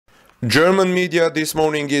German media this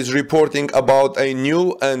morning is reporting about a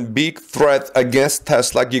new and big threat against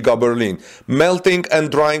Tesla Giga Berlin. Melting and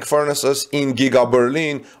drying furnaces in Giga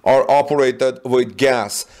Berlin are operated with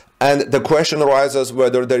gas. And the question arises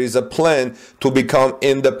whether there is a plan to become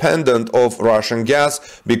independent of Russian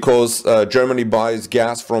gas, because Germany buys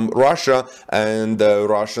gas from Russia, and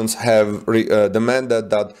Russians have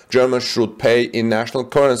demanded that Germans should pay in national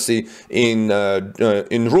currency in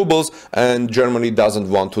rubles, and Germany doesn't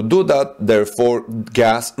want to do that. Therefore,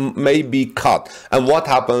 gas may be cut. And what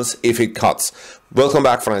happens if it cuts? Welcome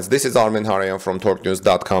back, friends. This is Armin Harayan from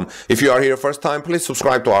TorqueNews.com. If you are here first time, please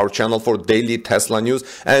subscribe to our channel for daily Tesla news,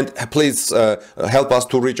 and please help us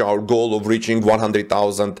to reach our goal of reaching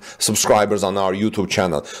 100,000 subscribers on our YouTube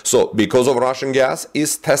channel. So, because of Russian gas,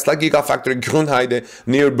 is Tesla Gigafactory Grünheide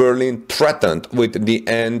near Berlin threatened with the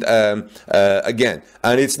end again?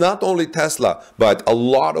 And it's not only Tesla, but a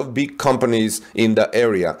lot of big companies in the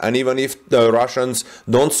area. And even if the Russians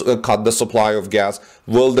don't cut the supply of gas,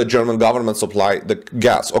 will the German government supply the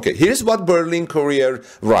gas? Okay, here's what Berlin Kurier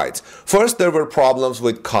writes. First, there were problems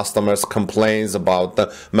with customers' complaints about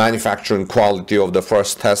the manufacturing quality of the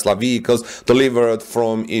first Tesla vehicles delivered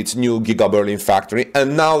from its new Giga Berlin factory.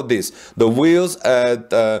 And now this, the wheels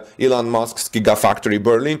at Elon Musk's Gigafactory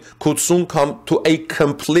Berlin could soon come to a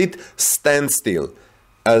complete standstill,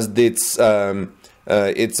 as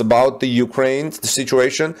it's about the Ukraine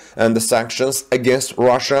situation and the sanctions against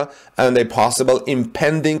Russia and a possible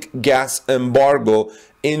impending gas embargo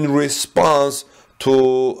in response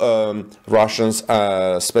to Russia's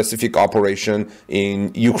specific operation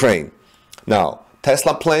in Ukraine. Now,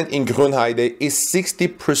 Tesla plant in Grünheide is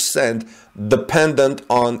 60% dependent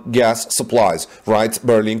on gas supplies, writes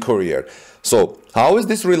Berlin Kurier. So, how is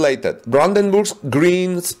this related? Brandenburg's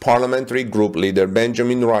Greens parliamentary group leader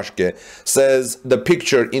Benjamin Raschke says the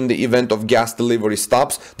picture in the event of gas delivery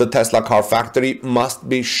stops, the Tesla car factory must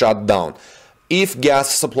be shut down. If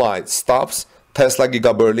gas supply stops, Tesla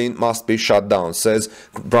Giga Berlin must be shut down, says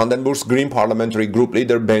Brandenburg's Green parliamentary group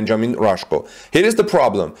leader Benjamin Raschke. Here is the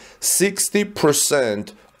problem.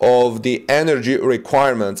 60% of the energy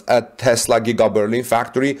requirements at Tesla Giga Berlin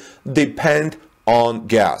factory depend on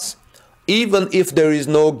gas. Even if there is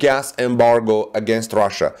no gas embargo against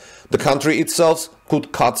Russia, the country itself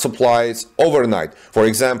could cut supplies overnight. For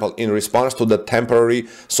example, in response to the temporary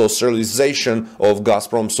socialization of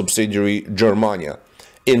Gazprom subsidiary Germania.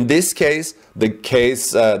 In this case, the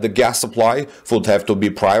gas supply would have to be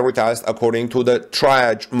prioritized according to the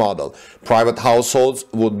triage model. Private households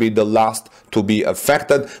would be the last to be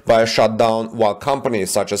affected by a shutdown, while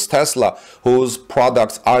companies such as Tesla, whose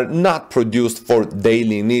products are not produced for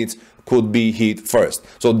daily needs, could be hit first.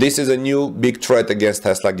 So this is a new big threat against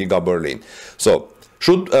Tesla Giga Berlin. So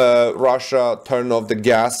should Russia turn off the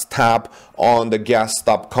gas tap on the gas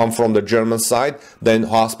stop come from the German side, then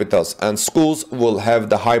hospitals and schools will have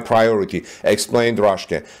the high priority, explained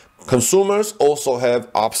Raschke. Consumers also have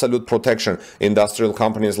absolute protection. Industrial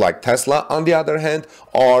companies like Tesla, on the other hand,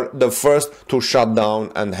 are the first to shut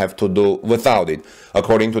down and have to do without it.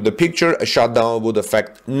 According to the picture, a shutdown would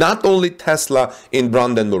affect not only Tesla in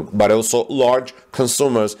Brandenburg, but also large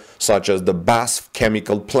consumers such as the BASF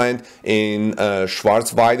chemical plant in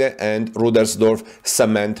Schwarzweide and Rudersdorf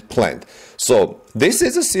cement plant. So this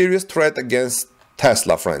is a serious threat against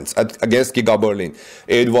Tesla, friends, against Giga Berlin.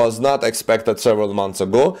 It was not expected several months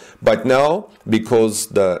ago, but now, because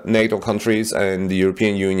the NATO countries and the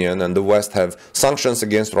European Union and the West have sanctions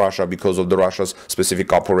against Russia because of the Russia's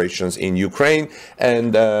specific operations in Ukraine,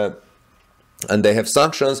 and they have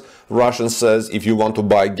sanctions, Russia says if you want to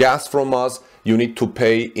buy gas from us, you need to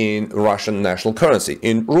pay in Russian national currency,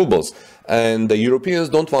 in rubles. And the Europeans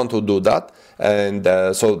don't want to do that, and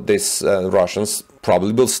so this Russians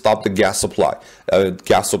probably will stop the gas supply.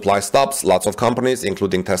 Gas supply stops, lots of companies,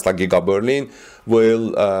 including Tesla Giga Berlin,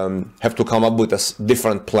 will have to come up with a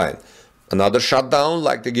different plan. Another shutdown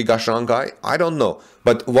like the Giga Shanghai? I don't know.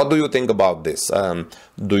 But what do you think about this?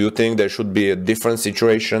 Do you think there should be a different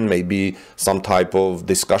situation, maybe some type of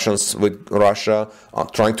discussions with Russia,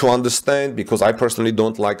 trying to understand? Because I personally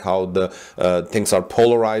don't like how the things are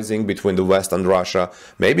polarizing between the West and Russia.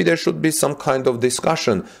 Maybe there should be some kind of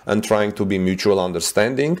discussion and trying to be mutual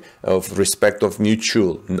understanding of respect of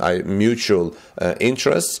mutual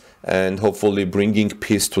interests, and hopefully bringing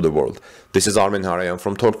peace to the world. This is Armin Harayan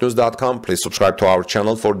from TorqueNews.com. Please subscribe to our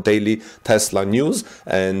channel for daily Tesla news.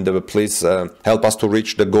 and please help us to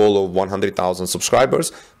reach the goal of 100,000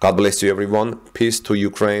 subscribers. God bless you, everyone. Peace to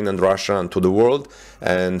Ukraine and Russia and to the world,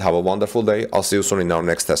 and have a wonderful day. I'll see you soon in our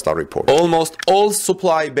next Tesla report. Almost all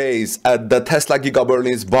supply bays at the Tesla Giga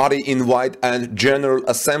Berlin's body in white and general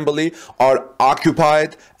assembly are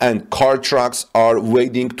occupied, and car trucks are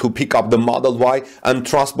waiting to pick up the Model Y and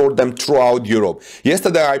transport them throughout Europe.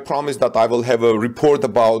 Yesterday I promised that I will have a report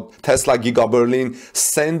about Tesla Giga Berlin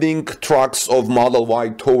sending trucks of Model Y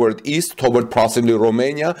toward east, toward possibly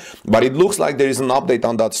Romania, but it looks like there is an update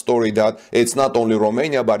on that story, that it's not only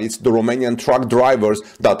Romania, but it's the Romanian truck drivers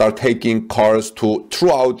that are taking cars to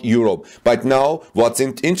throughout Europe. But now what's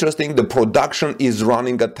interesting, the production is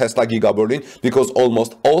running at Tesla Giga Berlin, because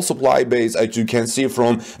almost all supply bays, as you can see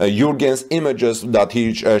from Jürgen's images that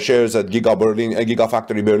he shares at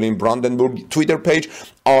Gigafactory Berlin Brandenburg Twitter page,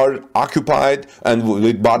 are occupied and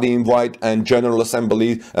with body in white, and general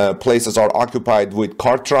assembly places are occupied with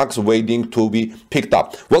car trucks waiting to be picked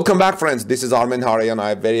up. Welcome back, friends. This is Armen Harayan. I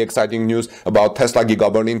have very exciting news about Tesla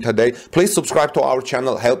Giga Berlin today. Please subscribe to our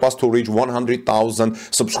channel. Help us to reach 100,000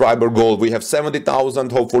 subscriber goal. We have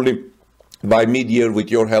 70,000, hopefully. By mid-year, with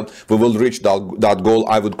your help, we will reach that goal.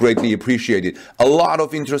 I would greatly appreciate it. A lot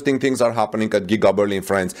of interesting things are happening at Giga Berlin,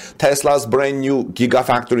 friends. Tesla's brand new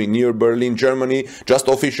Gigafactory near Berlin, Germany, just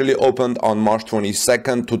officially opened on March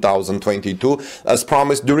 22nd, 2022. As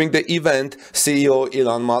promised during the event, CEO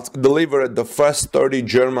Elon Musk delivered the first 30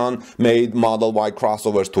 German-made Model Y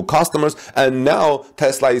crossovers to customers, and now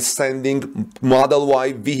Tesla is sending Model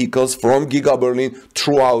Y vehicles from Giga Berlin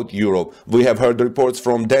throughout Europe. We have heard reports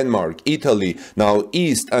from Denmark, Italy, now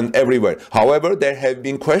east, and everywhere. However, there have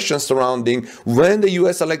been questions surrounding when the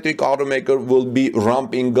US electric automaker will be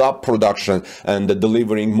ramping up production and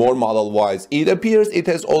delivering more Model Ys. It appears it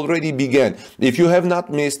has already begun. If you have not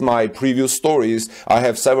missed my previous stories, I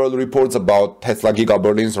have several reports about Tesla Giga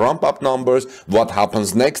Berlin's ramp-up numbers, what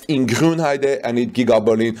happens next in Grünheide and in Giga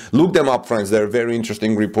Berlin. Look them up, friends. They're very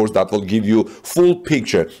interesting reports that will give you full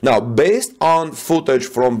picture. Now, based on footage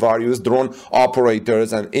from various drone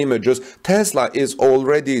operators and images, Tesla is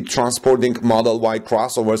already transporting Model Y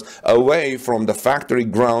crossovers away from the factory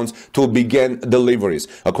grounds to begin deliveries.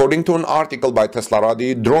 According to an article by Tesla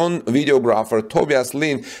Radio, drone videographer Tobias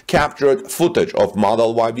Lind captured footage of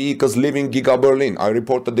Model Y vehicles leaving Giga Berlin. I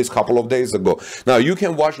reported this a couple of days ago. Now, you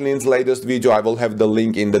can watch Lind's latest video. I will have the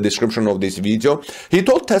link in the description of this video. He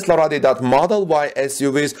told Tesla Radio that Model Y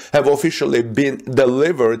SUVs have officially been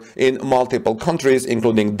delivered in multiple countries,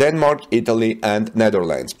 including Denmark, Italy, and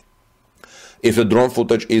Netherlands. If the drone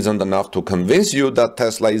footage isn't enough to convince you that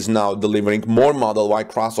Tesla is now delivering more Model Y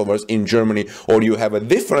crossovers in Germany, or you have a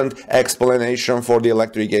different explanation for the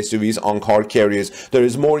electric SUVs on car carriers, there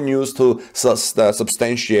is more news to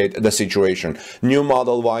substantiate the situation. New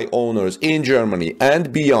Model Y owners in Germany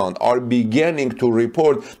and beyond are beginning to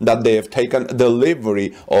report that they have taken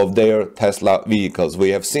delivery of their Tesla vehicles. We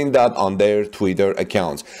have seen that on their Twitter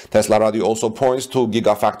accounts. Tesla Radio also points to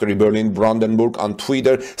Gigafactory Berlin Brandenburg on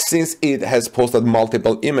Twitter, since it has posted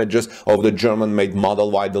multiple images of the German-made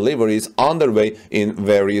Model Y deliveries underway in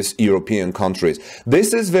various European countries.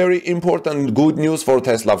 This is very important, good news for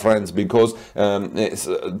Tesla, friends, because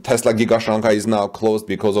Tesla Giga Shanghai is now closed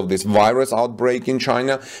because of this virus outbreak in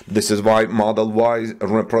China. This is why Model Y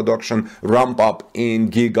production ramp up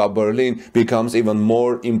in Giga Berlin becomes even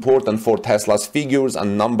more important for Tesla's figures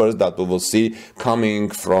and numbers that we will see coming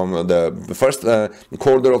from the first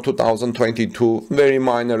quarter of 2022. Very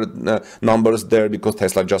minor numbers there, because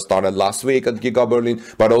Tesla just started last week at Giga Berlin,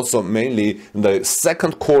 but also mainly the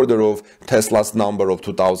second quarter of Tesla's number of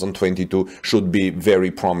 2022 should be very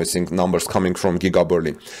promising numbers coming from Giga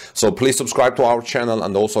Berlin. So please subscribe to our channel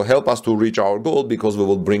and also help us to reach our goal, because we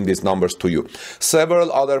will bring these numbers to you.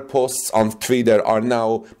 Several other posts on Twitter are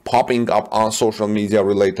now popping up on social media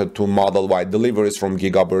related to Model Y deliveries from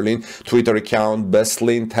Giga Berlin. Twitter account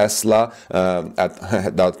Bestlin Tesla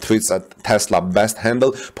that tweets at Tesla Best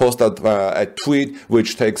handle posted a tweet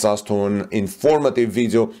which takes us to an informative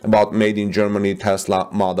video about made in Germany Tesla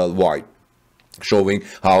Model Y, showing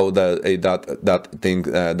how that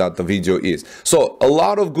the video is. So a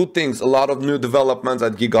lot of good things, a lot of new developments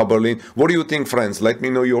at Giga Berlin. What do you think, friends? Let me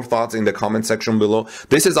know your thoughts in the comment section below.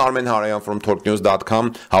 This is Armen Harayan from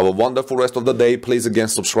TalkNews.com. Have a wonderful rest of the day. Please again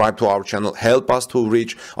subscribe to our channel. Help us to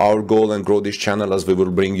reach our goal and grow this channel, as we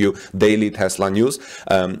will bring you daily Tesla news.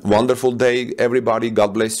 Wonderful day, everybody.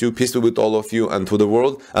 God bless you. Peace be with all of you and to the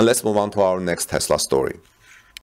world. And let's move on to our next Tesla story.